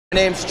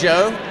My name's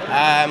Joe.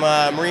 I'm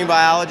a marine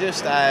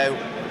biologist. I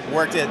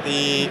worked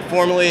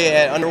formerly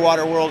at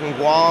Underwater World in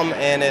Guam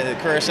and at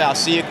the Curacao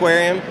Sea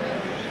Aquarium.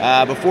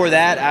 Before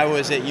that, I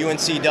was at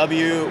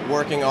UNCW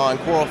working on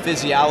coral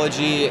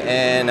physiology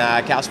and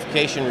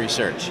calcification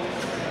research.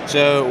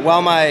 So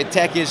while my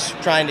tech is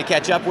trying to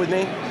catch up with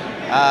me,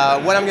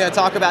 what I'm going to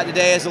talk about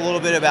today is a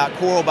little bit about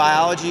coral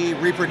biology,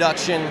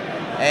 reproduction,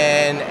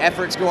 and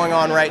efforts going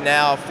on right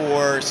now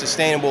for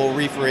sustainable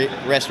reef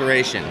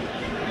restoration.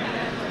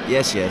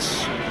 Yes,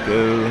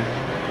 go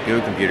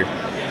computer.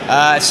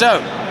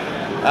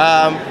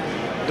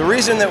 The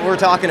reason that we're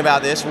talking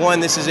about this, one,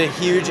 this is a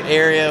huge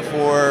area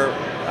for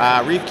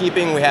reef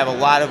keeping. We have a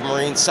lot of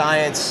marine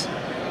science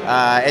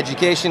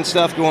education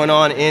stuff going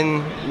on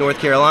in North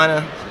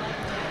Carolina.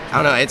 I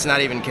don't know, it's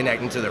not even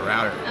connecting to the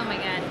router. Oh my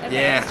god. Okay,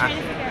 yeah. I was trying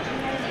to figure out, we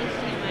had an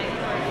HDMI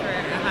cord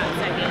for a hot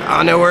second.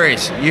 Oh, no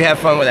worries. You have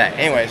fun with that.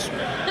 Anyways,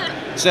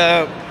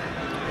 so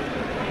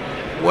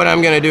what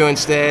I'm going to do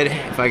instead,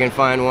 if I can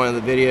find one of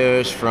the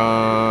videos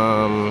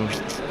from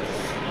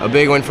a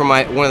big one from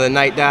one of the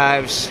night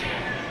dives.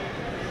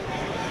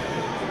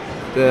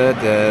 All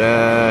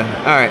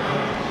right.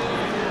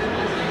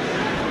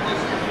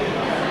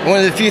 One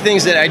of the few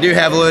things that I do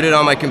have loaded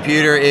on my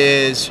computer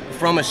is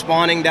from a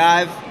spawning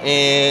dive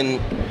in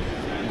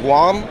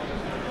Guam.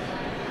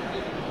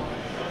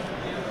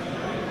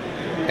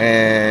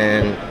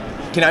 And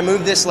can I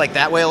move this like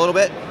that way a little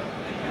bit?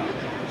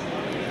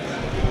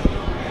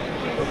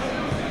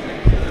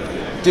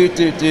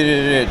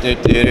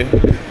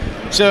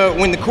 So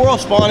when the coral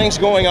spawning's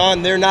going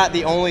on, they're not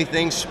the only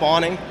thing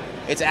spawning.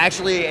 It's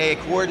actually a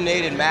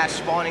coordinated mass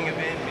spawning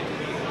event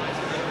between lots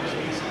of different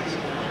species.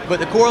 But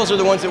the corals are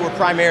the ones that we're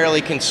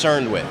primarily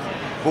concerned with.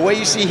 But what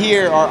you see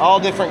here are all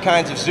different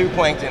kinds of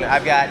zooplankton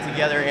I've got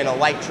together in a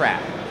light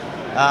trap.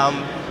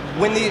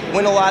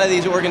 When a lot of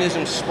these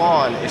organisms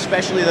spawn,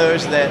 especially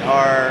those that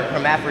are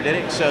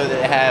hermaphroditic, so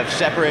that have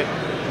separate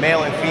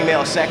male and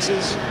female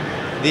sexes,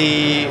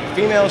 the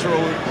females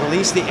will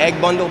release the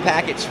egg bundle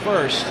packets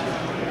first,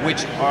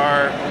 which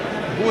are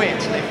buoyant,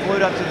 so they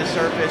float up to the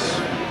surface.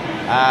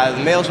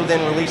 The males will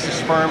then release the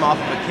sperm off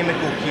of a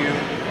chemical cue,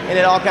 and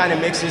it all kind of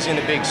mixes in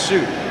a big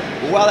soup.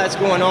 But while that's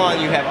going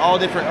on, you have all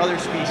different other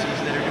species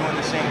that are doing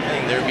the same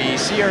thing. There'll be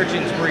sea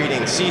urchins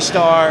breeding, sea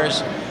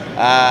stars,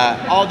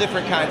 all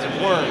different kinds of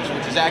worms,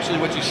 which is actually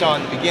what you saw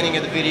in the beginning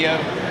of the video.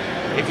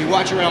 If you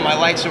watch around my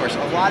light source,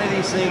 a lot of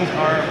these things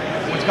are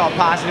what's called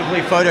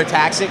positively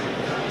phototaxic.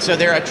 So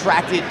they're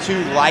attracted to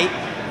light,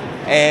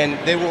 and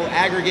they will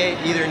aggregate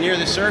either near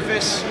the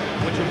surface,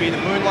 which will be the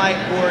moonlight,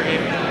 or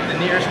if the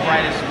nearest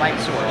brightest light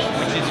source,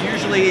 which is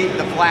usually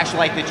the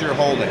flashlight that you're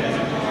holding.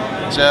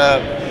 So,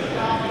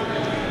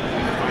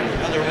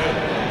 another one.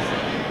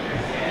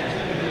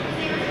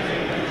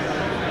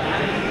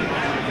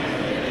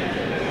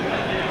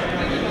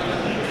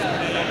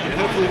 And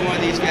hopefully one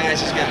of these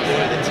guys has got one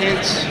of the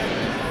tents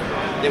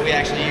that we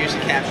actually use to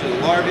capture the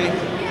larvae.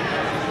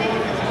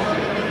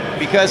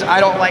 Because I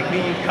don't like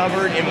being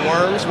covered in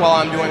worms while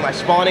I'm doing my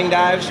spawning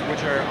dives,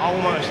 which are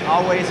almost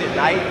always at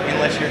night,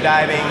 unless you're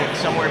diving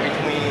somewhere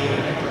between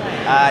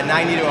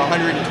 90 to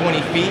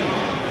 120 feet.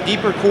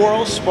 Deeper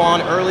corals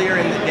spawn earlier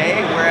in the day,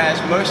 whereas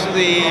most of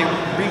the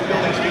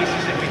reef-building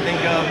species that we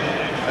think of,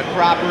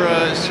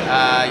 acroporas,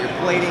 your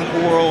plating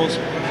corals,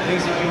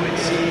 things that you would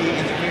see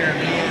in the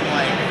Caribbean,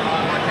 like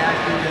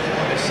marcascus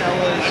or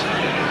bacellas,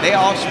 they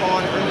all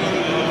spawn early in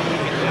the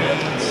evening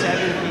between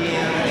 7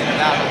 p.m. and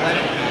about 11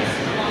 p.m.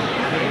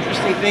 The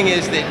interesting thing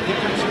is that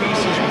different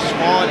species will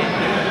spawn at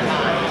different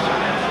times.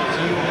 So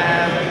you will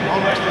have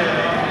almost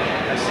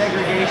a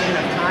segregation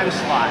of time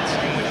slots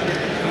in which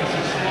different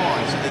species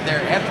spawn, so that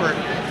their effort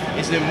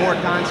is then more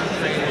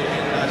concentrated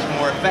and thus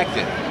more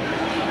effective.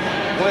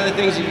 One of the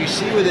things that you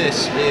see with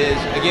this is,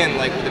 again,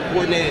 like with the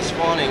coordinated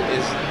spawning,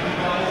 is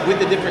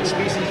with the different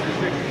species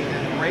restrictions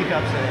and the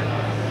breakups in it,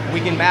 we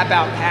can map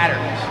out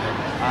patterns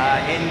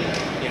in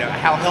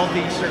how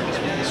healthy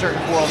certain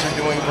corals are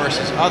doing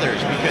versus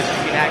others, because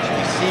you can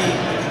actually see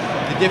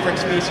the different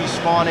species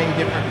spawning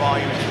different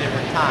volumes at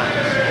different times.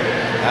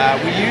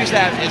 We use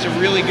that as a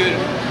really good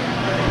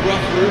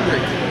rough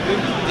rubric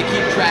to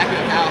keep track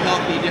of how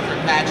healthy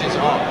different patches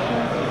are.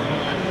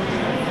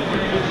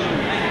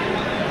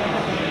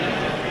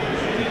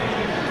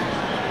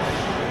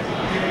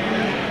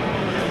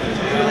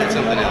 That's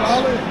something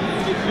else.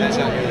 That's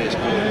not nearly as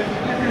cool.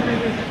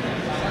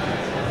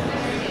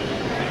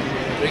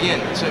 But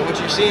again, so what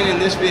you're seeing in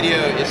this video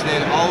is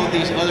then all of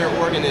these other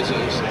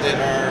organisms that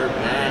are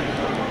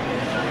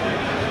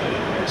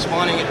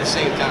spawning at the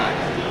same time.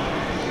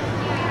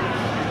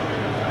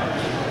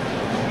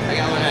 I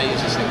gotta learn how to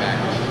use this thing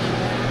backwards.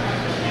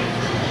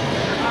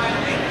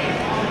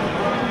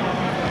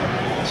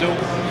 So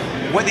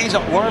what these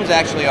worms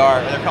actually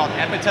are, they're called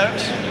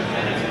epitopes.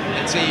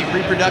 It's a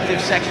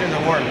reproductive section of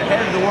the worm. The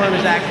head of the worm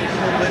is actually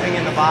still living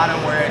in the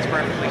bottom where it's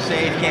perfectly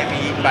safe, can't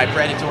be eaten by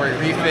predatory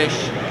reef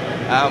fish.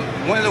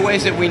 One of the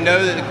ways that we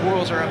know that the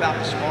corals are about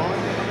to spawn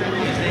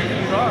is that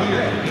you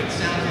hear it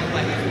sounds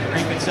like the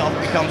reef itself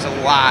becomes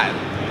alive.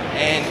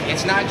 And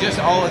it's not just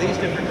all of these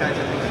different kinds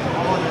of things.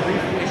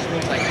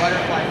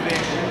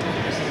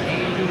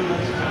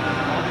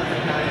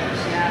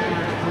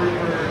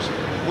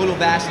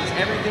 vivacities,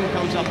 everything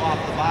comes up off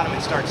the bottom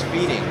and starts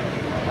feeding.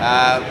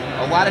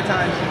 A lot of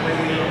times when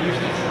we use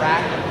the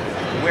track,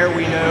 where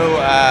we know,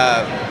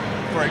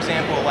 for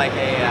example, like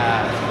a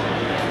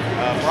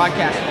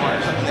broadcast spawn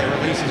or something that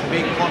releases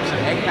big clumps of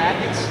egg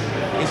packets,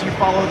 is you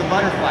follow the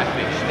butterfly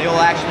fish. They will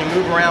actually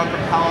move around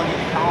from colony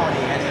to colony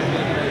as they're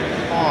getting ready to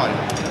spawn,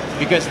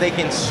 because they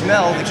can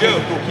smell the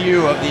chemical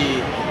cue of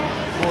the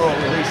coral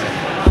releasing.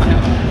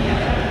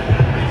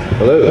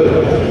 Hello.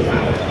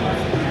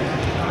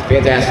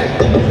 Fantastic.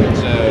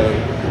 So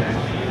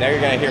now you're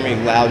going to hear me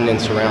loud and in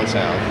surround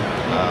sound.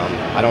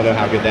 I don't know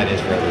how good that is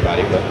for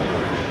everybody, but.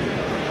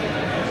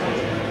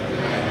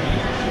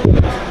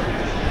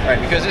 All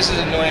right, because this is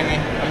annoying me,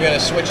 I'm going to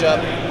switch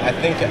up. I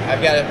think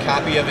I've got a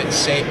copy of it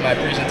saved, my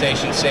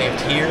presentation saved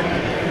here.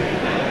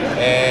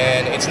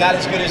 And it's not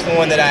as good as the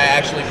one that I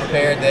actually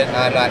prepared that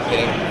I'm not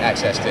getting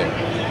access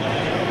to.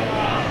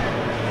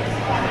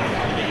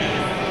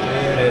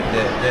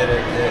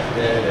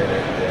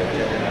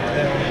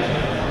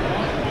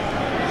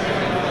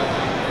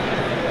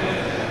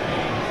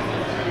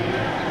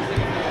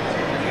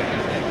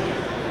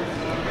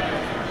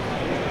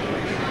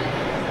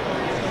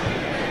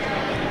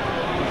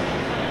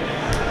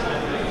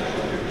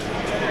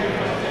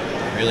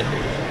 Really?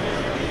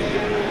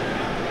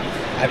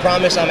 I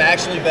promise I'm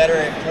actually better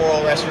at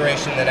coral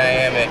restoration than I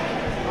am at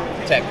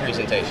tech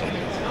presentation.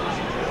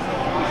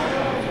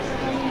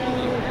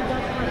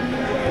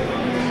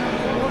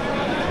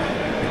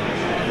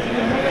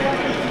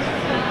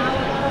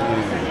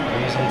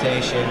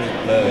 Presentation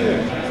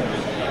mode.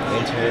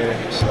 Enter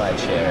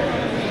slideshare.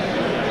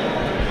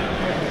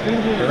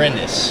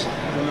 Horrendous.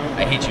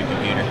 I hate you,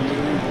 computer.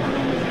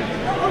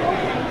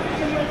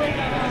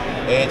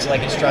 It's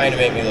like it's trying to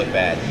make me look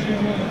bad.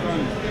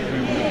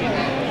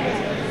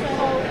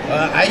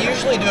 I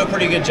usually do a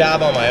pretty good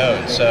job on my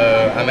own,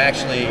 so I'm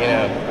actually,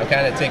 I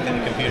kind of take to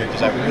the computer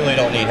because I really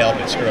don't need help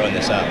at screwing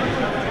this up.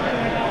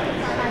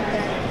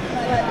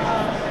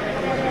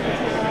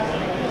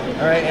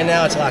 All right, and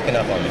now it's locking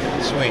up on me.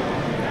 Sweet.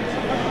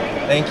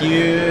 Thank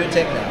you,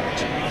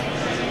 technology.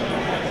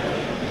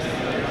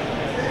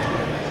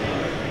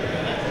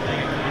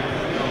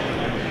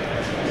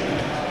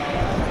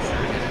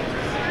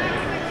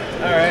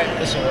 All right,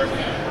 this will work.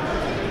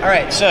 All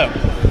right, so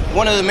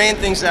one of the main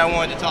things that I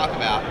wanted to talk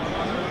about,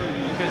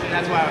 because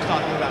that's why I was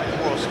talking about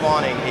coral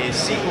spawning, is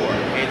SEACOR.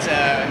 It's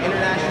an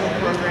international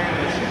program.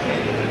 It's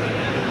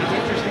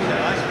interesting to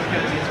us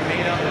because it's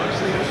made up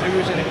mostly of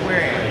zoos and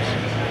aquariums.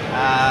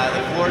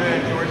 The Florida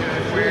and Georgia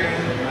Aquarium,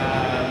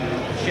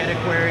 Shed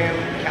Aquarium,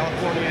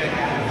 California,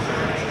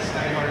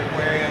 Steinhardt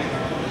Aquarium,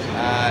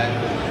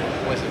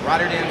 was it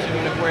Rotterdam Zoo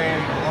and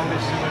Aquarium,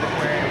 Columbus Zoo and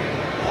Aquarium.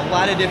 A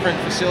lot of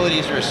different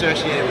facilities are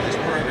associated with this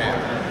program.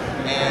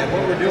 And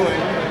what we're doing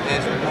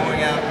is we're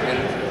going out, and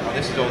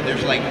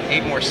there's like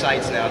 8 more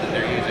sites now that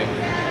they're using.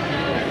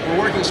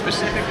 We're working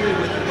specifically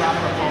with the crop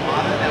of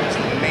Palmata. That was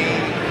the main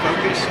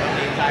focus of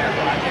the entire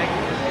project.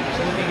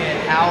 Just looking at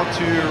how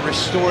to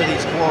restore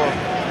these corals,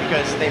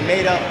 because they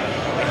made up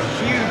a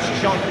huge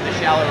chunk of the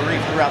shallow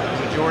reef throughout the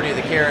majority of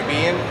the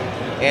Caribbean.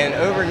 And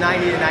over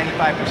 90 to 95%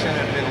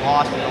 have been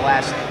lost in the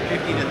last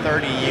 50 to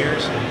 30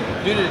 years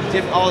due to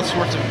all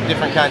sorts of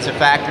different kinds of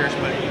factors.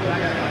 But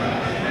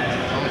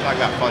I'm going to talk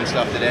about fun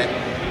stuff today.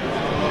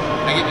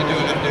 I get to do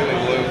enough doom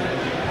and gloom.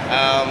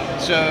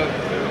 So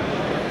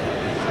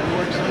we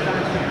work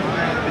sometimes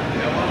combined with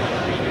NOAA.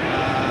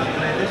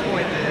 But at this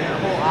point, the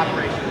whole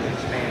operation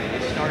has expanded.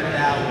 It started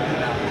out with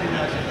about 2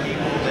 dozen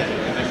people that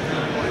just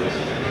really wanted to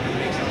see if they could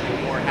make something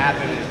more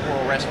happen in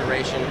coral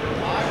restoration.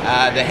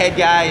 The head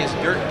guy is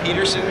Dirk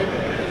Peterson.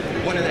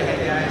 One of the head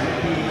guys,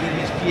 he did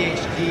his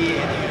PhD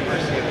at the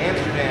University of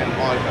Amsterdam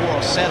on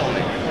coral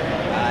settlement.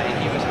 And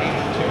he was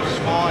able to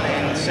spawn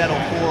and settle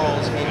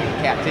corals in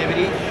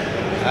captivity.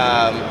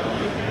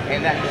 And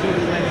that sort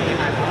of led to the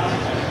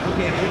hypothesis,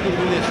 okay, if we can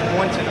do this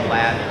once in a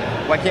lab,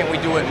 why can't we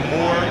do it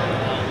more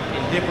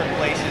in different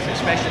places,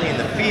 especially in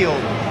the field,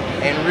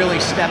 and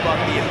really step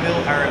up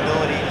our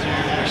ability to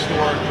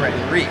restore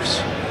threatened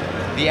reefs?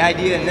 The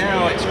idea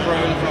now, it's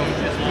grown from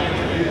just being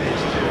able to do this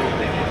to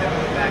they will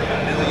put back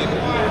 1 million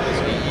corals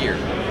a year.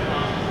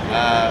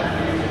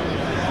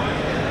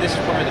 This is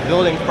part of the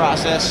building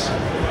process.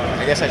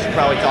 I guess I should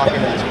probably talk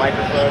into this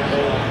microphone.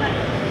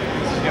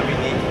 This is going to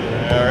be neat.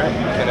 All right,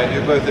 can I do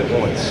both at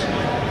once?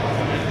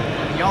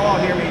 Y'all all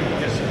hear me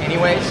just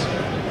anyways?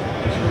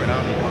 Screw it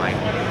on the mic.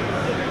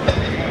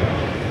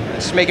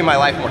 It's making my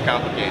life more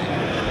complicated.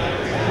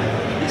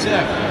 So,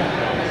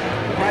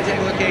 project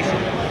location.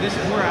 This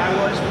is where I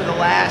was for the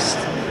last,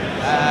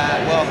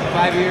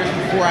 5 years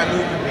before I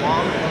moved to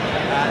Guam.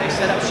 They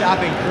set up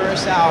shop in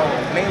Curacao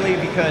mainly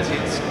because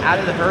it's out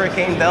of the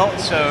hurricane belt,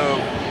 so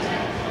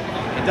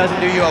it doesn't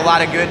do you a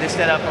lot of good to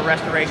set up a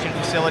restoration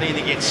facility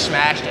that gets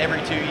smashed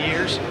every 2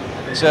 years.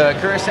 So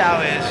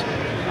Curacao is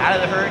out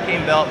of the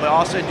hurricane belt, but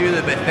also due to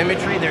the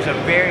bathymetry, there's a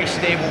very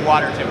stable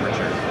water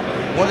temperature.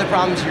 One of the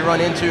problems you run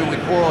into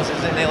with corals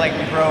is that they like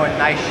to grow in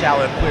nice,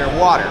 shallow, clear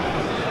water.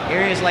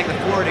 Areas like the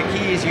Florida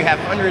Keys, you have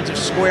hundreds of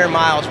square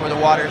miles where the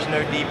water is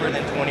no deeper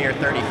than 20 or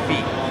 30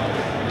 feet.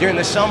 During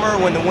the summer,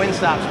 when the wind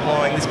stops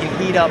blowing, this can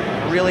heat up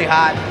really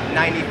hot,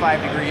 95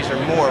 degrees or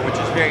more, which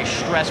is very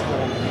stressful,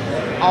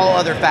 all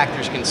other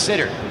factors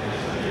considered.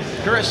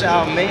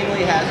 Curacao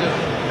mainly has a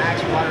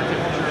max water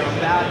temperature of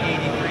about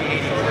 83,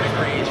 84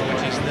 degrees,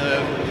 which is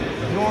the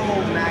normal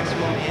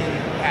maximum in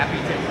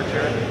happy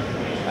temperature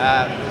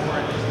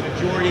for the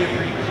majority of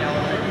reef shell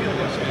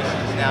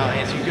species. Now,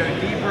 as you go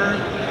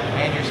deeper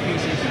and your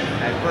species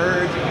have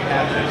birds, and you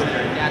have those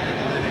that are adapted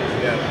to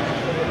live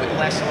with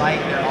less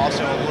light, they're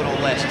also a little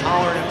less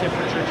tolerant of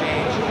temperature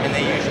change, and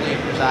they usually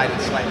reside in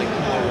slightly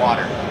cooler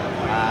water,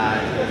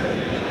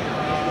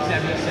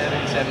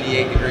 77,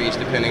 78 degrees,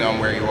 depending on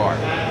where you are.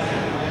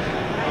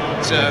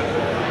 So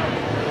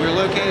we're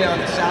located on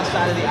the south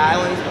side of the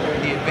island.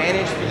 The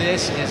advantage for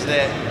this is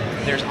that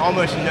there's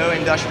almost no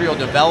industrial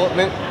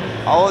development.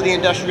 All of the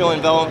industrial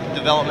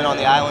development on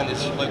the island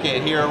is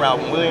located here around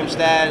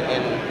Williamstad,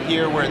 and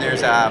here where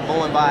there's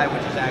Bullenby,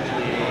 which is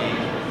actually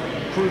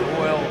a crude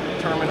oil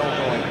terminal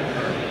going,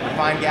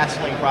 refined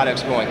gasoline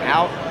products going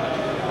out.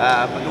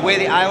 But the way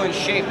the island's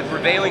shaped, the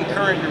prevailing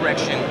current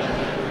direction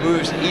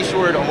moves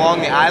eastward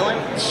along the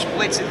island,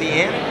 splits at the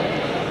end,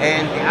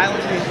 and the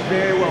island stays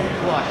very well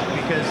flushed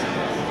because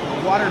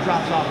the water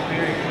drops off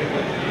very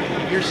quickly.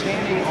 If you're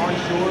standing on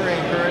shore in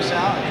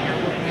Curacao and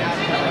you're looking out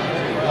to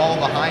the wall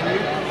behind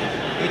you,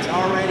 it's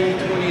already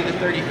 20 to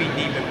 30 feet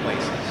deep in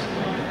places.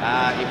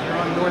 If you're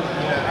on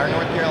our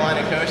North Carolina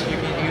coast, you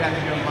have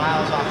to go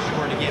miles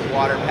offshore to get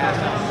water past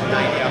 90,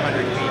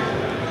 100 feet.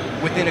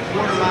 Within a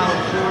quarter mile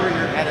of shore,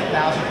 you're at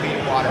 1,000 feet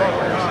of water in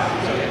Curacao,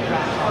 so it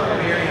drops off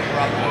very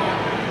abruptly.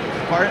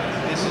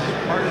 This is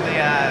part of the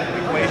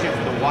equation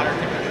for the water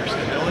temperature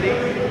stability.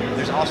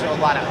 There's also a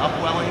lot of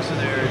upwelling, so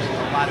there's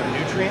a lot of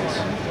nutrients,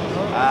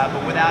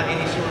 but without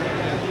any sort of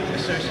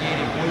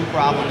associated bloom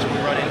problems we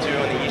run into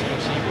on the eastern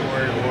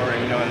seaboard or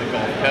on the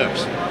Gulf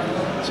Coast.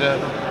 So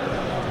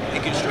they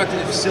constructed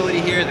a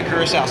facility here at the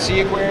Curacao Sea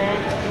Aquarium.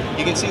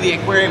 You can see the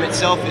aquarium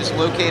itself is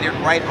located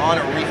right on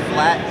a reef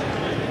flat.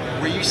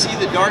 Where you see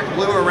the dark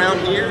blue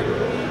around here,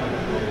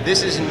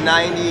 this is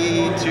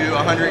 90 to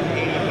 180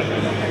 feet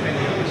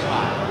depending on the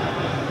spot.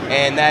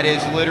 And that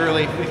is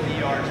literally 50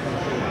 yards from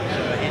shore.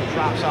 So it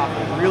drops off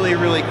really,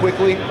 really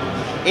quickly.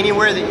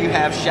 Anywhere that you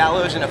have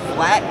shallows and a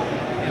flat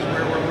is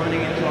where we're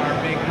running into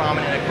our big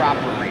prominent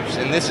acropora reefs.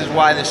 And this is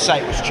why this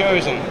site was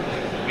chosen,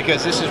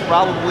 because this is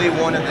probably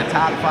one of the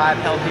top 5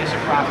 healthiest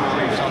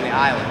acropora reefs on the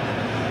island.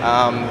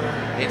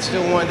 It's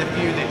still one of the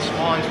few that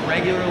spawns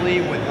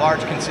regularly with large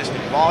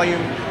consistent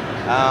volume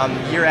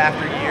year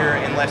after year,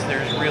 unless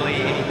there's really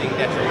anything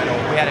detrimental.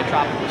 We had a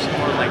tropical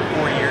storm like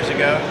 4 years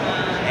ago,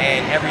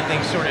 and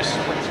everything sort of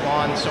split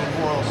spawned. Some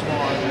coral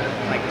spawned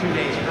like 2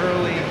 days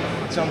early,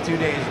 some 2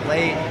 days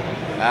late.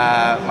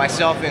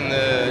 Myself and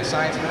the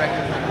science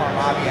director from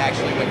Parmavi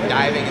actually went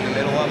diving in the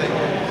middle of it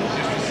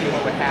just to see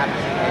what would happen,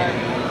 and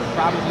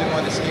probably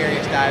one of the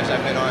scariest dives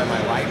I've been on in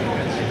my life,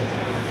 because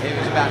it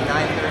was about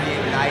 9:30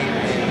 at night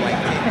and like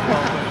 10,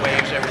 12 foot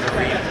waves over the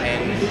reef,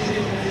 and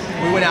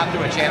we went out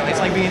through a channel. It's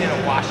like being in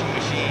a washing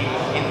machine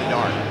in the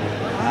dark.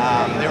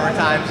 There were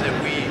times that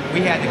we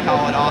had to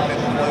call it off and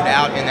float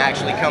out and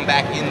actually come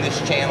back in this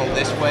channel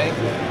this way,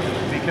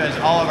 because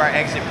all of our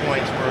exit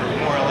points were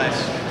more or less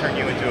turn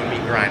you into a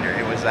meat grinder.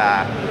 It was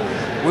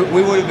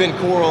we would have been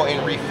coral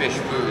and reef fish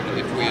food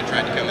if we had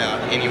tried to come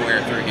out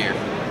anywhere through here.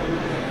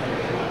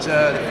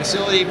 So the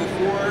facility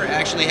before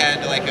actually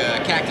had like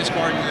a cactus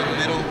garden in the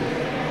middle.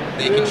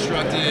 They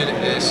constructed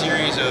a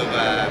series of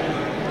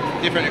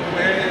different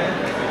aquaria.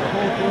 The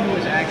whole thing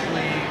was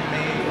actually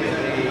made with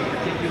a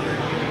particular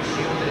UV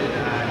shielded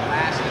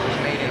glass that was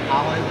made in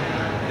Holland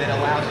that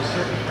allows a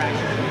certain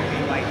fraction of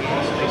UV light in,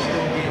 so they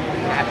still get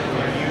natural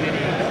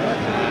immunity.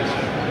 So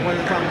one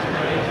of the problems we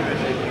run into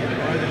is that you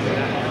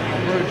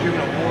grow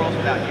juvenile corals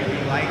without UV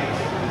light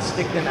and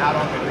stick them out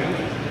on the reef,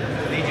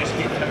 they just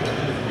get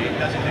toasted. It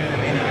doesn't do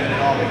them any good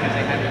at all because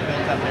they haven't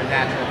built up their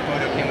natural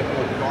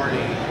photochemical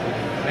guarding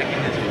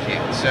mechanisms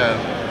yet. So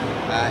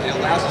it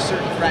allows a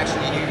certain fraction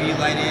of UV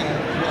light in,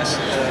 plus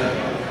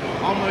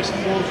almost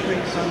full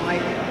straight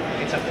sunlight.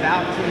 It's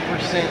about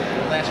 10%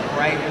 less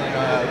bright than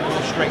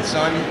full straight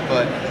sun,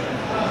 but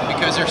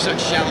because they're such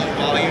shallow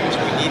volumes,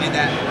 we needed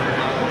that.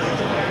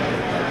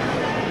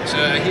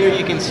 So here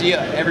you can see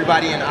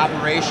everybody in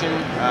operation.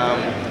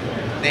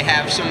 They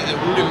have some of the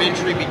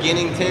rudimentary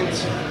beginning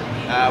tints.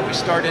 We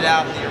started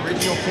out, the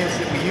original tints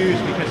that we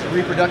used, because the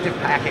reproductive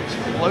packets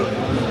float,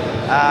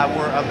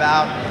 were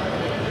about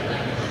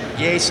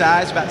yay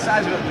size, about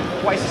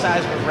twice the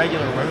size of a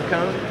regular road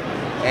cone.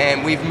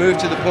 And we've moved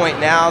to the point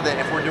now that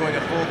if we're doing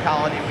a full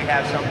colony, we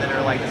have some that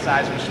are like the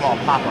size of a small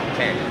pop-up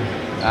tent.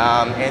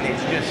 And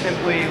it's just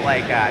simply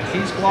like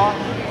cheesecloth.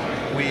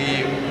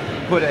 We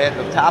put it at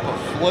the top of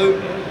float.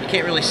 You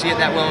can't really see it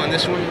that well in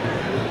this one.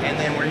 And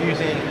then we're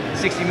using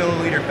 60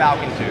 milliliter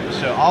falcon tubes.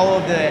 So all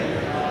of the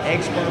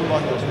egg sperm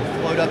bundles will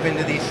float up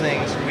into these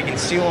things. We can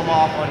seal them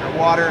off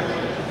underwater,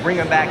 bring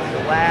them back to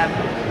the lab,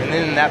 and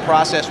then in that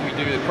process we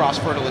do the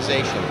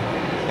cross-fertilization.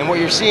 And what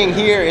you're seeing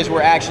here is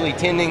we're actually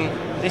tending,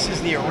 this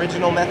is the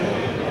original method.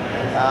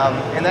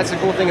 And that's the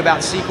cool thing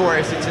about Seacor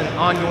is it's an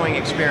ongoing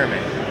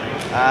experiment.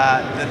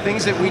 The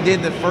things that we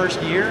did the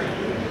first year,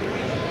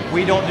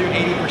 we don't do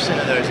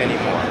 80% of those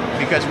anymore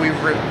because we've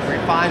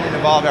refined and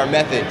evolved our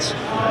methods.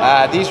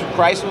 These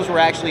chrysals were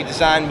actually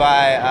designed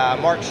by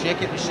Mark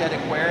Schick at the Shed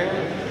Aquarium.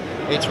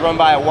 It's run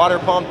by a water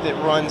pump that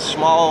runs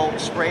small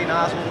spray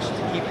nozzles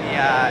to keep the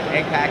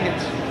egg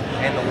packets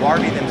and the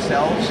larvae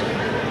themselves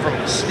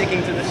from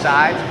sticking to the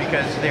sides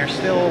because they're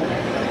still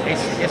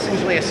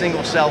essentially a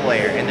single cell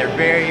layer, and they're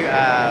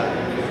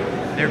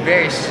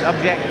very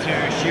subject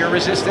to shear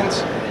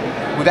resistance.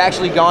 We've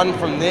actually gone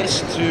from this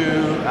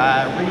to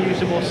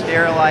reusable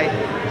Sterilite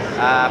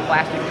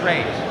plastic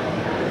trays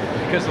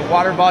because the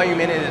water volume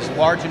in it is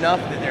large enough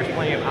that there's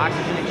plenty of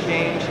oxygen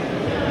exchange,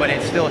 but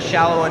it's still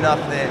shallow enough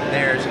that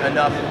there's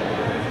enough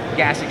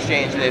gas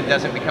exchange that it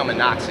doesn't become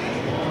anoxic.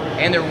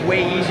 And they're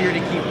way easier to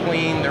keep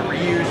clean. They're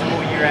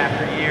reusable year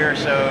after year.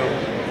 So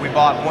we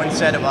bought one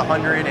set of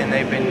 100 and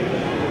they've been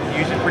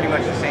using pretty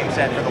much the same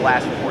set for the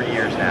last 4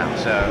 years now.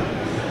 So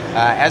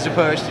as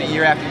opposed to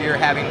year after year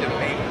having to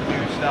make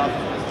new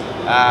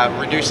stuff,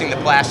 reducing the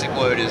plastic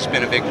load has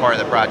been a big part of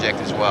the project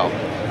as well.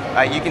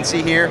 You can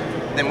see here,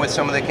 then with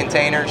some of the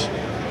containers,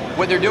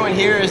 what they're doing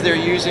here is they're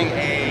using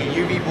a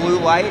UV blue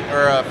light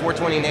or a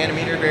 420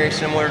 nanometer, very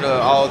similar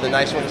to all of the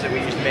nice ones that we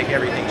use to make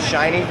everything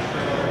shiny,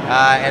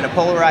 and a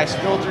polarized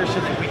filter so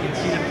that we can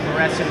see the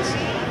fluorescence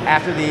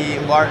after the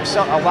larvae.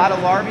 So a lot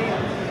of larvae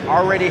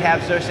already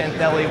have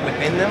zooxanthellae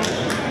within them,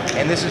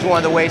 and this is one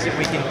of the ways that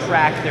we can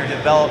track their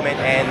development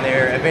and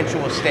their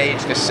eventual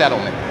stage to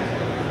settlement.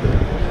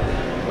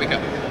 Wake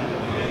up.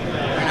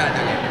 You're not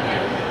done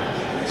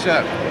yet.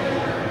 So,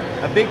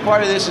 a big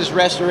part of this is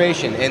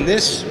restoration, and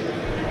this,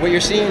 what you're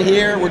seeing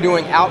here, we're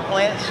doing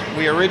outplants.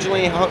 We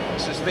originally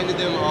suspended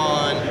them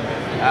on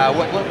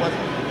what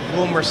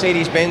little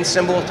Mercedes-Benz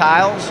symbol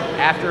tiles.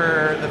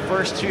 After the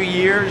first 2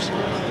 years,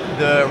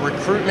 the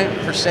recruitment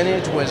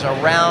percentage was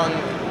around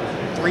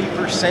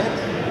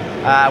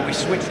 3%. We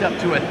switched up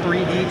to a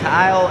 3D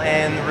tile,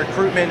 and the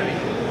recruitment,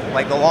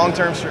 like the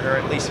long-term or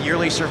at least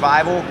yearly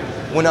survival,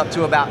 went up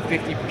to about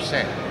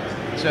 50%.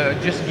 So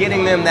just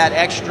getting them that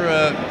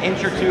extra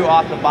inch or two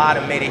off the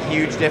bottom made a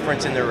huge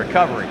difference in their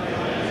recovery.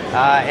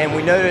 And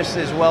we noticed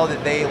as well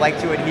that they like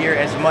to adhere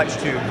as much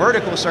to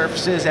vertical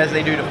surfaces as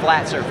they do to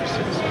flat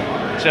surfaces.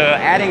 So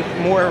adding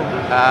more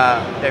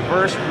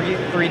diverse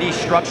 3D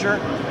structure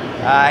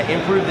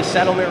improved the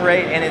settlement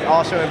rate, and it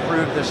also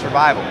improved the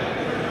survival.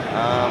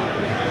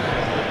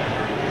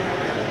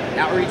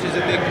 Outreach is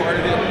a big part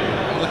of it.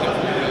 I'm looking for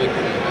a really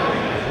cool one.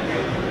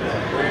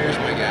 Where's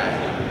my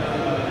guy?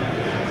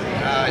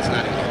 It's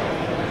not in here.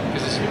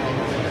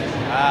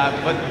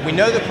 But we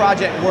know the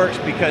project works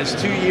because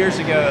 2 years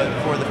ago,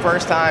 for the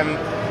first time,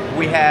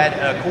 we had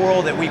a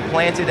coral that we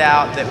planted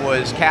out that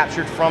was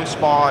captured from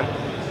spawn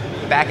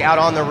back out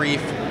on the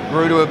reef,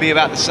 grew to be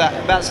about the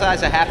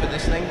size of half of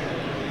this thing,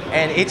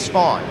 and it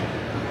spawned.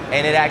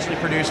 And it actually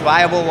produced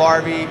viable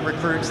larvae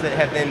recruits that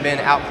have then been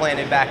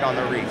outplanted back on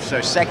the reef.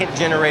 So second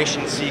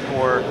generation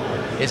Seacor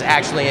is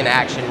actually in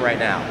action right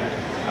now.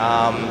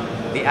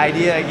 The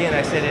idea, again,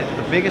 I said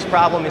the biggest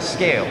problem is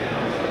scale.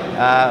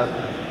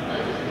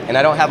 And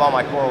I don't have all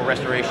my Coral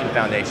Restoration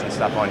Foundation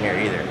stuff on here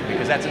either,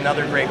 because that's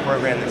another great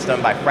program that's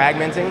done by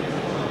fragmenting.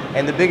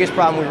 And the biggest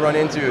problem we run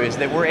into is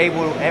that we're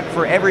able,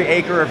 for every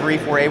acre of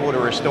reef we're able to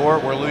restore,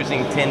 we're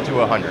losing 10 to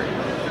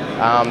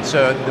 100.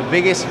 So the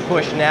biggest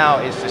push now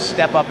is to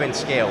step up in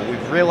scale.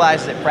 We've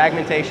realized that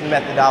fragmentation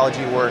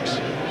methodology works,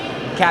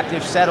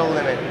 captive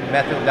settlement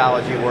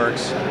methodology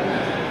works,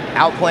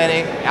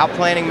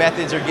 outplanting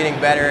methods are getting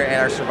better,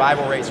 and our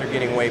survival rates are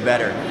getting way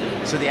better.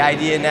 So the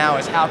idea now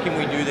is how can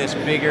we do this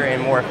bigger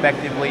and more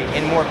effectively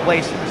in more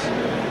places?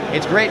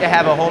 It's great to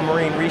have a whole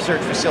marine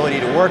research facility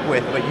to work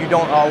with, but you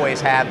don't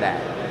always have that.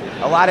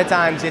 A lot of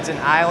times it's an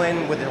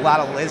island with a lot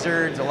of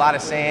lizards, a lot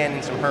of sand,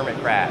 and some hermit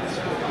crabs.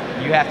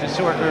 You have to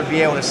sort of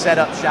be able to set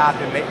up shop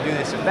and do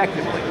this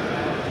effectively.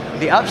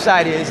 The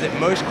upside is that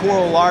most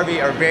coral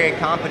larvae are very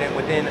competent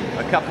within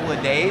a couple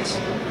of days,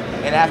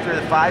 and after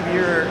the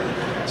 5-year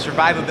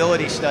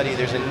survivability study,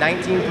 there's a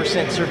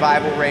 19%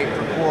 survival rate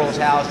for corals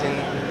housed in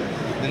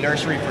the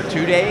nursery for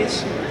 2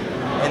 days,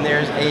 and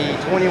there's a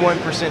 21%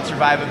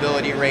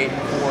 survivability rate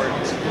for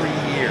 3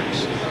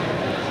 years.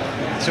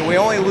 So we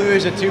only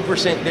lose a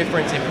 2%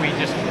 difference if we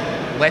just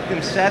let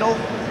them settle,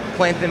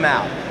 plant them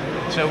out.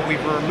 So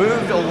we've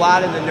removed a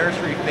lot of the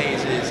nursery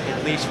phases,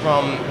 at least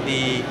from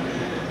the,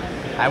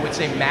 I would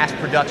say, mass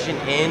production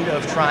end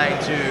of trying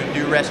to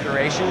do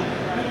restoration.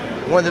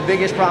 One of the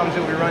biggest problems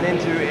that we run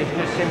into is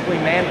just simply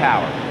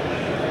manpower.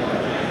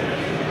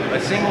 A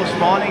single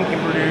spawning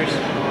can produce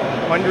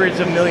hundreds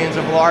of millions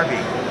of larvae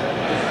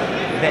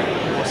that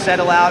will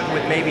settle out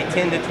with maybe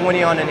 10 to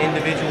 20 on an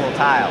individual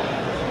tile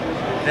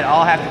that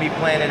all have to be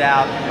planted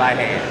out by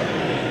hand.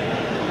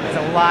 It's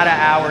a lot of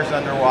hours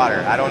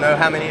underwater. I don't know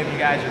how many of you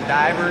guys are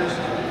divers,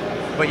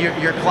 but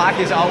your clock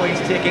is always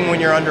ticking when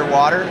you're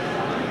underwater.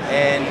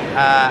 And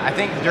I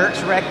think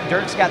Dirk's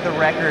got the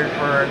record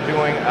for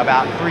doing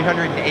about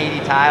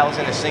 380 tiles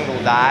in a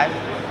single dive.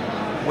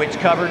 which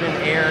covered an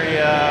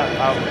area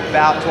of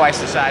about twice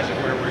the size of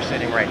where we're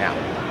sitting right now.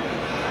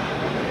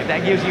 If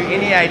that gives you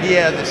any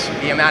idea of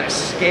the amount of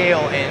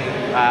scale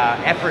and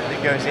effort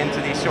that goes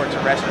into these sorts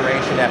of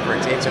restoration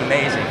efforts, it's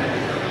amazing.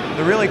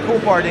 The really cool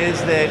part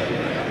is that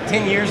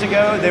 10 years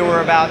ago, there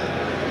were about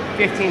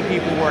 15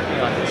 people working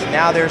on this.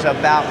 Now there's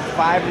about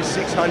 500 to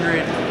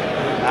 600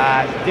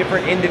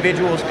 different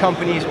individuals,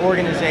 companies,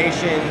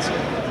 organizations,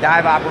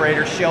 dive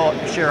operators,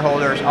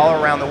 shareholders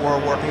all around the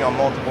world working on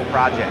multiple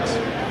projects.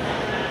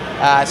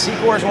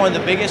 Seacore is one of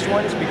the biggest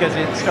ones because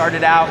it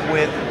started out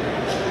with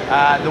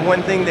the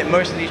one thing that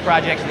most of these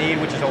projects need,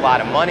 which is a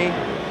lot of money.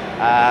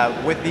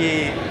 With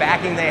the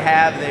backing they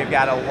have, they've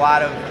got a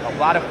lot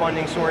of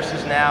funding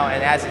sources now,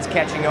 and as it's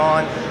catching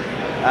on,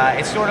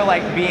 it's sort of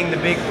like being the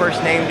big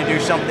first name to do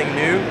something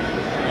new.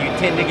 You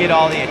tend to get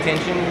all the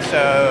attention,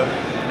 so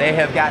they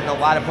have gotten a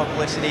lot of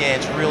publicity,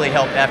 and it's really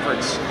helped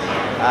efforts.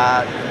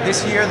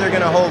 This year, they're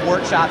going to hold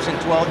workshops in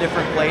 12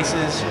 different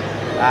places: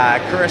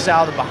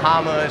 Curacao, the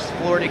Bahamas,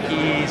 Florida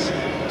Keys,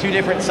 2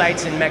 different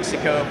sites in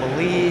Mexico,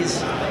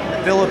 Belize,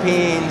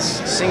 Philippines,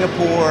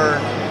 Singapore,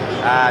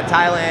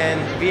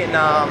 Thailand,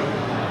 Vietnam,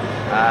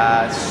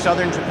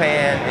 southern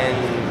Japan,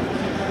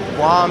 and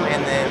Guam,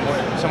 and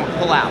then some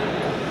Palau.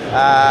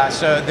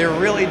 So they're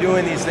really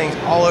doing these things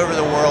all over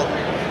the world,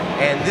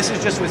 and this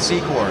is just with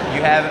Seacore.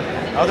 You have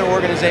other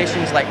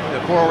organizations like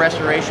the Coral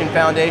Restoration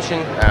Foundation,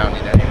 I don't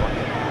need that anymore,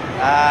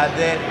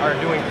 that are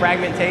doing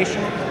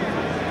fragmentation,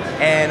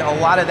 and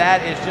a lot of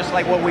that is just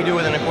like what we do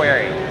with an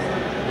aquarium.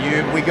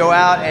 We go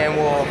out and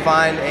we'll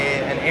find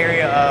an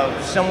area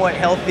of somewhat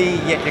healthy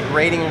yet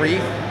degrading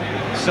reef,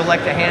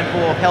 select a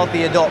handful of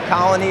healthy adult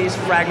colonies,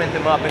 fragment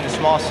them up into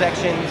small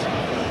sections,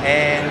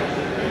 and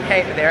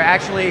they're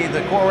actually,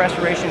 the Coral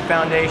Restoration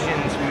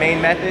Foundation's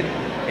main method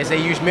is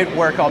they use what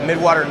are called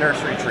midwater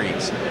nursery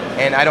trees.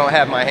 And I don't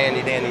have my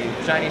handy dandy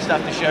shiny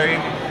stuff to show you,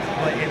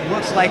 but it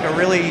looks like a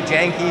really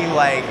janky,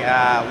 like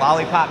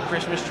lollipop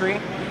Christmas tree.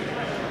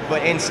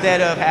 But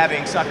instead of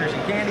having suckers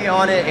and candy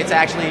on it, it's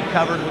actually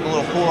covered with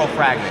little coral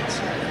fragments.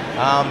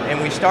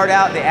 And we start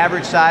out, the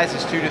average size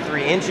is 2 to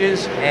 3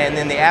 inches, and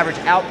then the average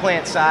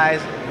outplant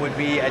size would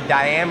be a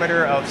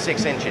diameter of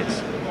 6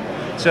 inches.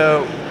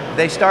 So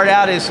they start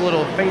out as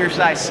little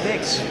finger-sized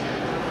sticks,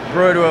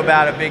 grow to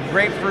about a big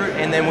grapefruit,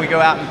 and then we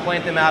go out and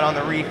plant them out on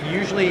the reef,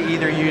 usually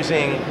either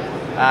using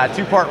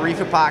 2-part reef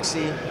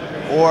epoxy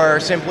or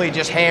simply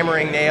just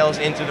hammering nails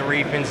into the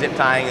reef and zip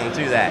tying them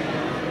to that.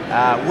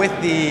 With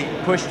the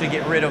push to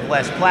get rid of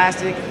less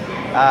plastic,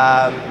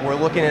 we're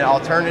looking at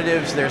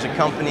alternatives. There's a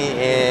company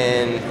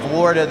in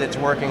Florida that's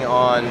working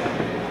on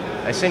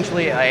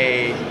essentially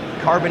a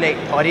carbonate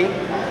putty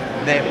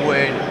that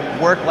would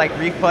work like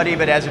reef putty,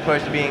 but as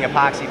opposed to being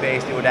epoxy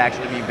based, it would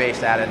actually be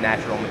based out of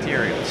natural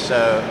materials.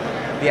 So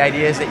the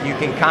idea is that you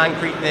can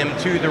concrete them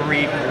to the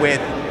reef with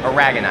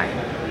aragonite.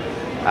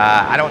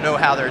 I don't know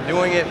how they're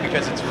doing it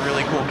because it's a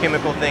really cool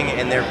chemical thing,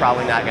 and they're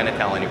probably not going to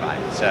tell anybody.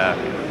 So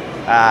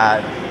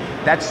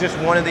that's just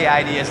one of the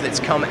ideas that's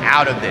come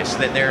out of this,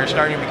 that they're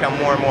starting to become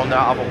more and more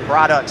novel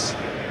products,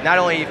 not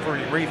only for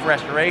reef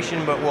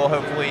restoration, but we'll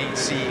hopefully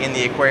see in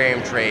the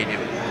aquarium trade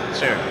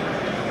soon.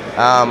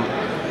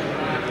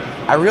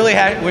 I really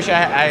wish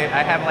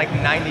I have like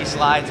 90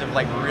 slides of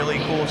like really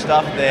cool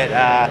stuff that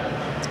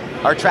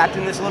are trapped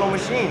in this little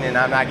machine, and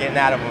I'm not getting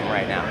out of them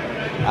right now.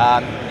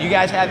 Do you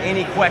guys have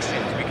any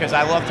questions? Because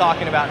I love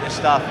talking about this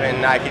stuff,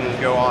 and I can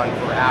go on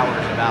for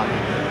hours about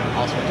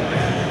all sorts of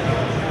things.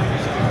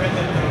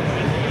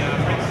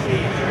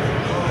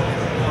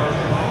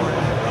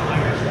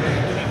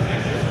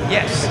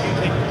 Yes.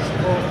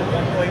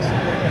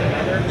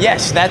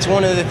 Yes, that's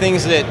one of the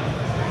things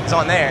that's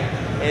on there.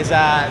 Is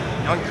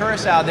on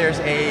Curacao, there's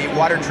a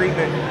water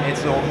treatment.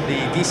 It's the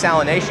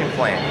desalination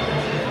plant.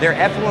 Their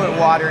effluent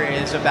water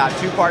is about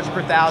 2 parts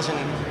per thousand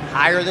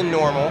higher than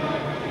normal,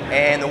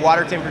 and the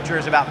water temperature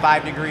is about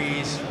 5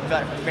 degrees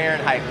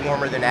Fahrenheit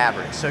warmer than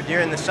average. So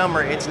during the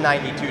summer, it's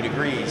 92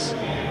 degrees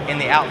in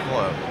the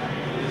outflow.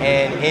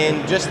 And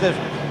in just the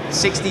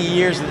 60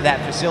 years that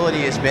that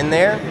facility has been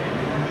there,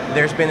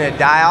 there's been a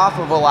die-off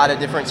of a lot of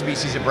different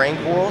species of brain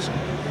corals,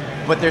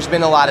 but there's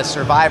been a lot of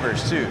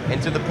survivors too.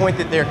 And to the point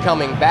that they're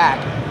coming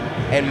back,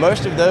 and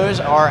most of those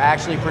are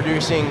actually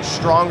producing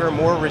stronger,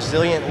 more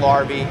resilient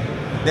larvae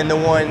than the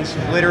ones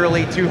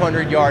literally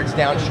 200 yards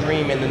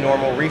downstream in the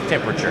normal reef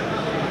temperature.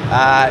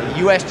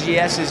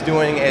 USGS is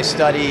doing a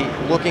study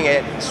looking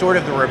at sort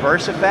of the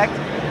reverse effect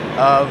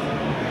of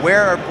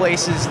where are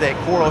places that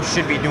coral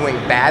should be doing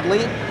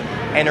badly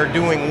and are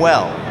doing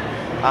well.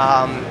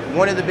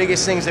 One of the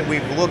biggest things that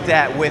we've looked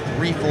at with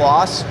reef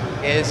loss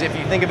is, if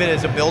you think of it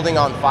as a building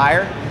on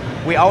fire,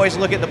 we always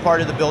look at the part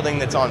of the building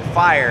that's on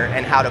fire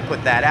and how to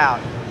put that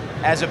out,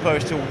 as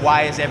opposed to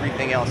why is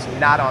everything else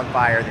not on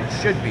fire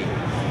that should be.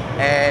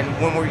 And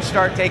when we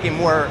start taking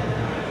more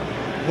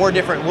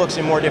different looks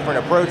and more different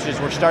approaches,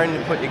 we're starting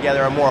to put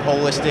together a more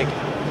holistic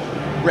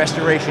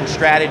restoration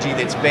strategy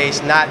that's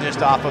based not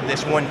just off of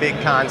this one big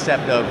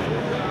concept of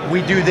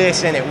we do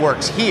this and it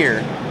works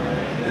here.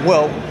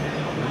 Well,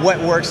 what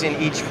works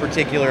in each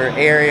particular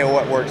area,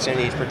 what works in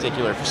each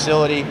particular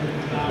facility.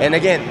 And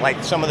again,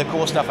 like some of the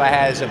cool stuff I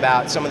had is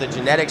about some of the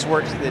genetics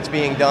work that's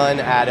being done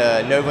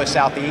at Nova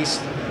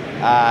Southeast.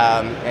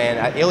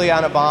 And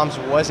Ileana Bombs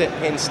was at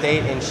Penn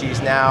State, and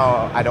she's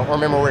now, I don't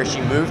remember where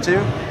she moved to,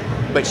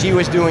 but she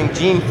was doing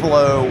gene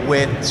flow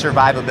with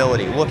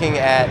survivability, looking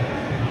at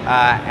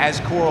as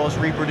corals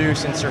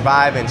reproduce and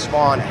survive and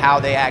spawn, how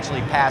they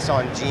actually pass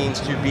on genes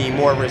to be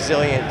more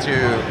resilient to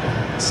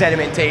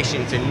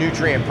sedimentation, to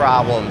nutrient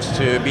problems,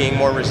 to being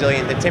more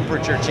resilient to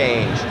temperature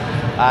change,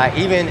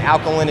 even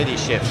alkalinity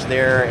shifts.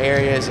 There are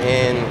areas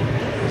in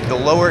the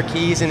lower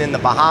Keys and in the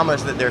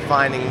Bahamas that they're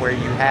finding where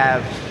you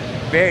have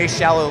very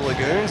shallow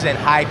lagoons and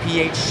high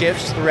pH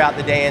shifts throughout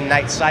the day and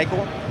night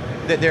cycle,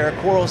 that there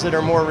are corals that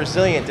are more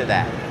resilient to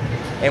that.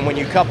 And when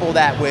you couple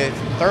that with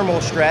thermal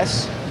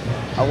stress,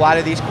 a lot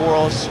of these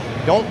corals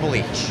don't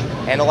bleach,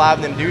 and a lot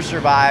of them do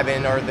survive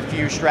and are the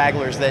few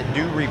stragglers that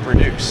do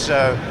reproduce.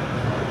 So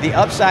the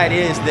upside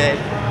is that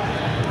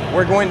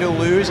we're going to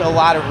lose a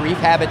lot of reef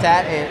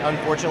habitat,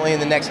 unfortunately, in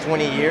the next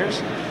 20 years,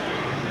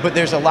 but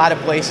there's a lot of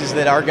places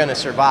that are going to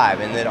survive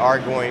and that are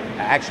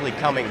actually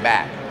coming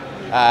back.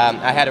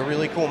 I had a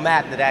really cool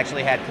map that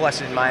actually had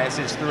pluses and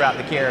minuses throughout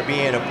the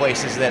Caribbean of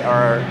places that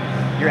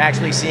you're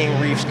actually seeing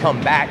reefs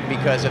come back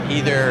because of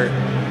either,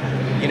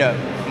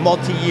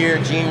 multi-year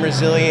gene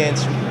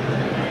resilience,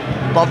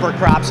 bumper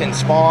crops, and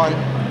spawn.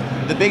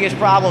 The biggest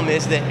problem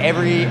is that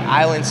every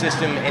island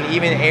system and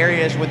even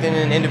areas within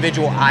an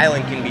individual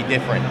island can be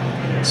different.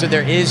 So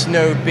there is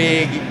no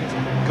big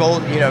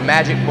gold,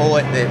 magic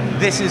bullet that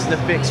this is the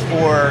fix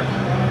for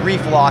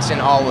reef loss in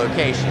all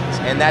locations.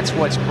 And that's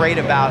what's great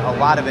about a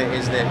lot of it,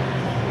 is that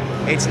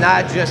it's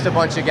not just a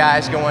bunch of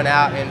guys going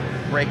out and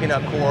breaking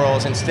up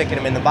corals and sticking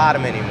them in the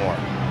bottom anymore.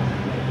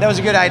 That was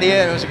a good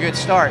idea and it was a good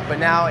start, but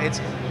now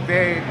it's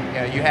very,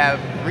 you have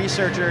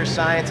researchers,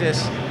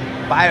 scientists,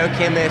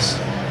 biochemists.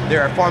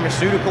 There are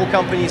pharmaceutical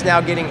companies now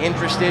getting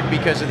interested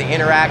because of the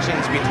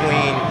interactions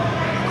between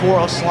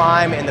coral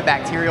slime and the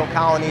bacterial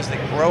colonies that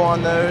grow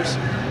on those.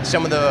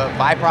 Some of the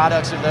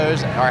byproducts of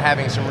those are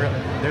having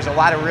there's a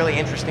lot of really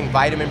interesting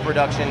vitamin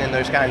production and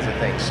those kinds of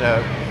things.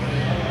 So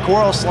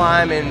coral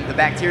slime and the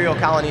bacterial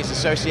colonies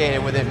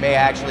associated with it may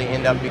actually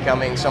end up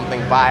becoming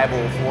something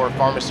viable for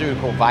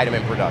pharmaceutical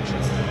vitamin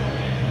production.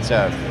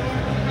 So,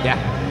 yeah.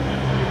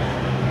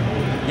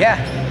 Yeah.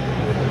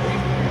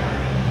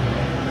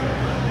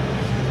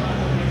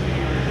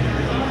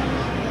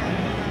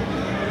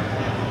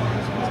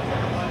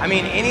 I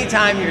mean,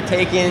 anytime you're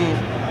taking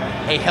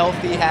a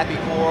healthy, happy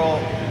coral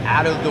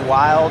out of the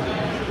wild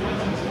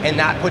and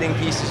not putting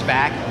pieces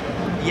back,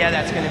 yeah,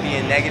 that's going to be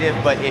a negative.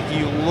 But if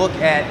you look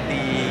at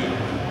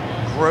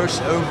the gross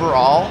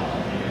overall,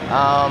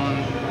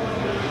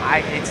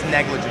 it's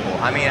negligible.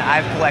 I mean,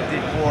 I've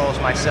collected corals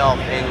myself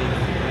in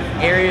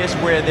areas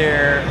where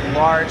they're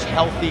large,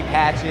 healthy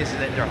patches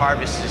that they're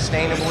harvested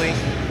sustainably.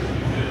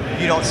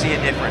 You don't see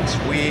a difference.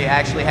 We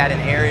actually had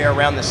an area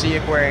around the Sea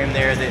Aquarium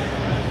there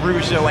that grew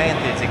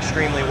zoanthids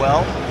extremely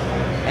well.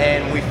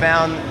 And we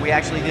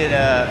actually did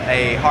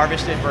a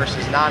harvested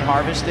versus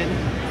non-harvested.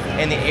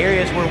 And the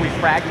areas where we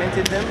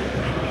fragmented them,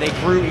 they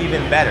grew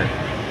even better.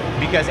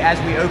 Because as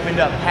we opened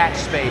up patch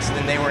space,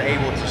 then they were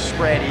able to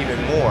spread even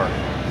more.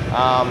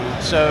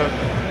 So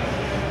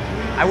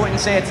I wouldn't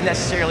say it's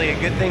necessarily a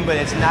good thing, but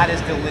it's not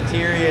as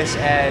deleterious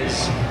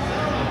as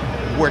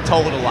we're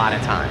told a lot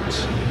of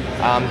times.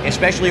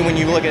 Especially when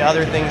you look at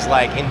other things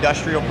like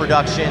industrial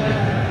production.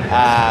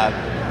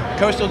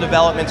 Coastal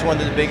development's one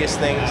of the biggest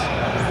things.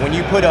 When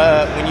you cut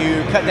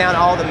down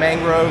all the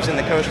mangroves in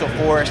the coastal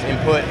forest and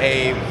put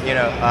a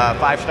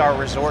 5-star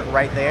resort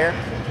right there,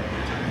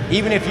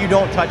 even if you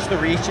don't touch the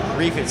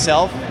reef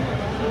itself,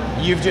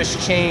 you've just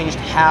changed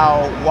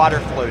how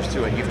water flows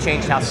to it. You've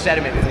changed how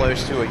sediment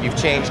flows to it. You've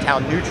changed how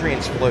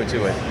nutrients flow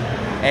to it.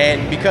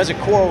 And because a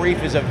coral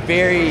reef is a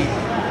very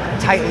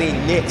tightly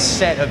knit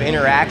set of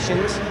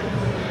interactions,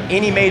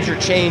 any major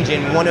change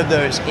in one of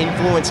those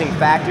influencing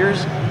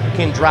factors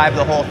can drive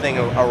the whole thing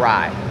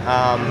awry.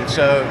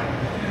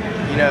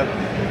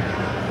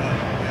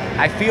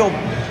 I feel,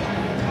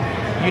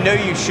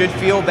 you should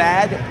feel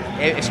bad,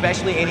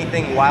 especially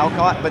anything wild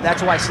caught, but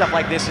that's why stuff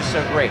like this is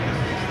so great.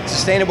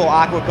 Sustainable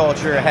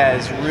aquaculture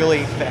has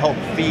really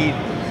helped feed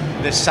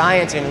the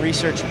science and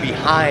research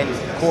behind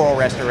coral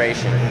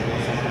restoration.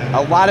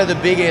 A lot of the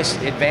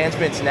biggest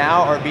advancements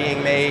now are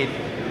being made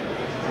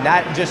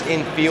not just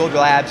in field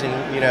labs and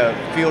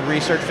field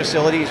research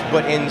facilities,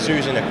 but in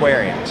zoos and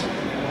aquariums.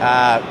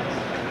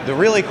 The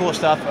really cool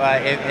stuff,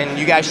 and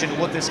you guys should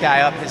look this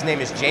guy up, his name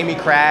is Jamie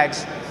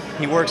Craggs.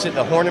 He works at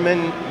the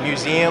Horniman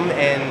Museum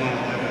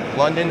in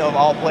London, of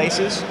all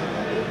places.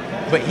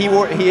 But he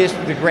is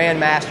the grand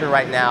master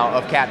right now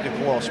of captive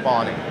coral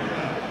spawning.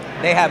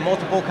 They have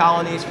multiple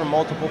colonies from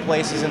multiple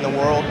places in the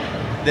world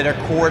that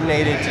are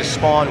coordinated to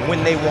spawn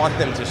when they want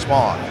them to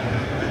spawn.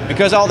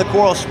 Because all the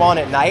corals spawn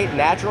at night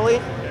naturally,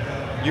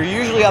 you're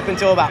usually up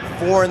until about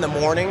 4 in the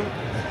morning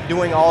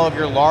doing all of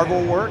your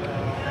larval work,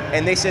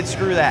 and they said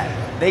screw that.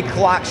 They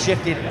clock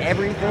shifted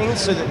everything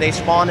so that they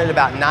spawn at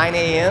about 9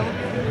 a.m.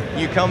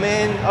 You come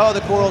in, oh,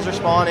 the corals are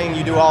spawning,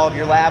 you do all of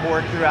your lab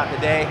work throughout the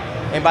day,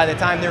 and by the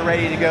time they're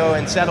ready to go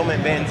in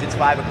settlement bins, it's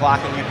 5 o'clock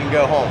and you can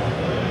go home.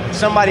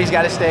 Somebody's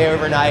got to stay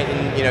overnight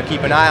and, you know,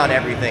 keep an eye on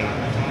everything.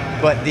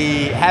 But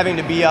the having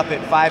to be up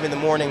at 5 in the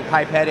morning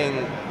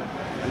pipetting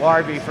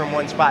larvae from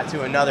one spot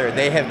to another,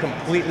 they have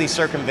completely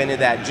circumvented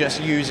that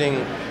just using,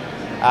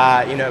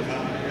 you know,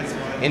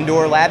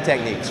 indoor lab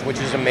techniques, which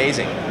is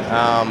amazing.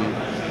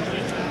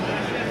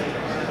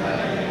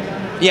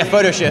 Yeah,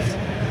 photo shift.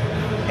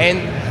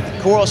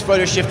 And corals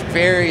photo shift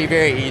very,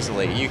 very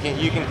easily. You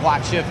can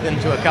clock shift them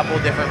to a couple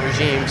of different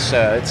regimes,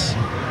 so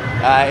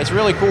it's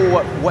really cool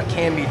what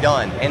can be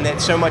done, and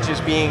that so much is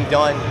being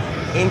done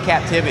in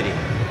captivity.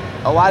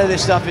 A lot of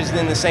this stuff is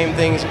then the same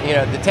things, you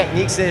know, the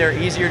techniques that are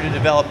easier to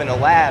develop in a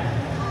lab,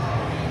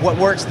 what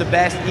works the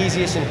best,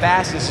 easiest, and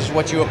fastest is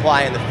what you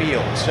apply in the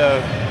field. So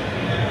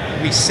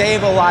we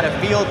save a lot of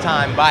field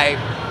time by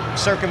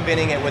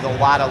circumventing it with a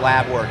lot of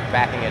lab work,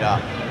 backing it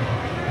up.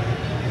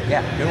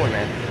 Yeah, good one,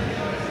 man.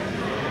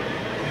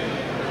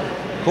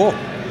 Cool.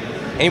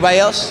 Anybody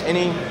else?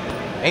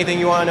 Anything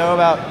you want to know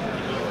about?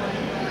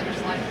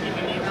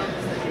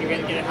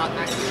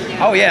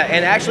 Oh yeah,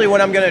 and actually what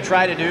I'm going to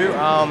try to do,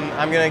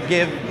 I'm going to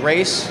give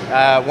Grace,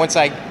 once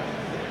I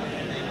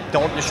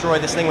don't destroy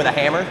this thing with a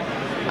hammer,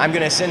 I'm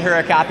going to send her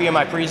a copy of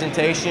my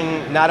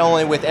presentation, not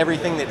only with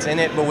everything that's in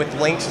it, but with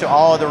links to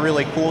all of the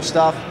really cool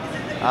stuff.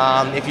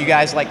 If you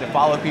guys like to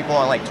follow people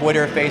on like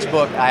Twitter,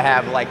 Facebook, I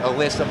have like a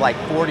list of like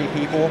 40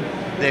 people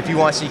that if you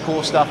want to see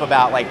cool stuff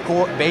about like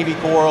baby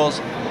corals,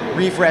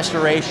 reef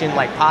restoration,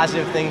 like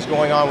positive things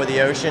going on with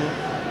the ocean.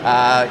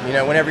 You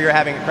know, whenever you're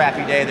having a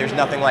crappy day, there's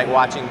nothing like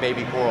watching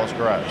baby corals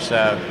grow.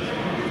 So,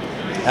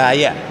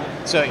 yeah.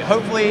 So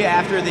hopefully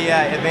after the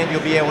event,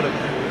 you'll be able to,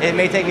 it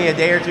may take me a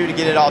day or two to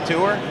get it all to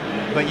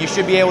her, but you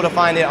should be able to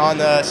find it on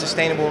the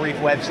Sustainable Reef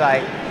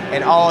website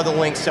and all of the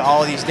links to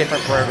all of these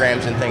different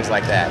programs and things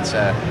like that.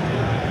 So,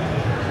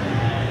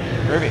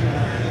 groovy.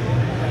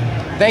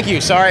 Thank you.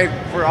 Sorry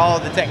for all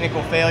of the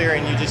technical failure,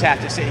 and you just have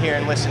to sit here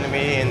and listen to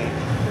me, and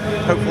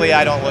hopefully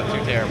I don't look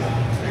too terrible.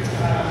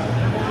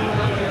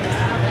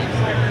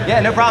 Yeah,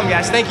 no problem,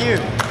 guys. Thank you.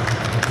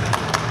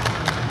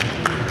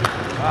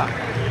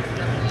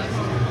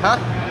 Huh?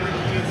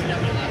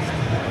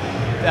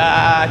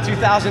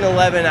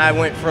 2011, I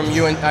moved from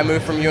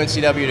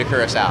UNCW to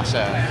Curacao. So.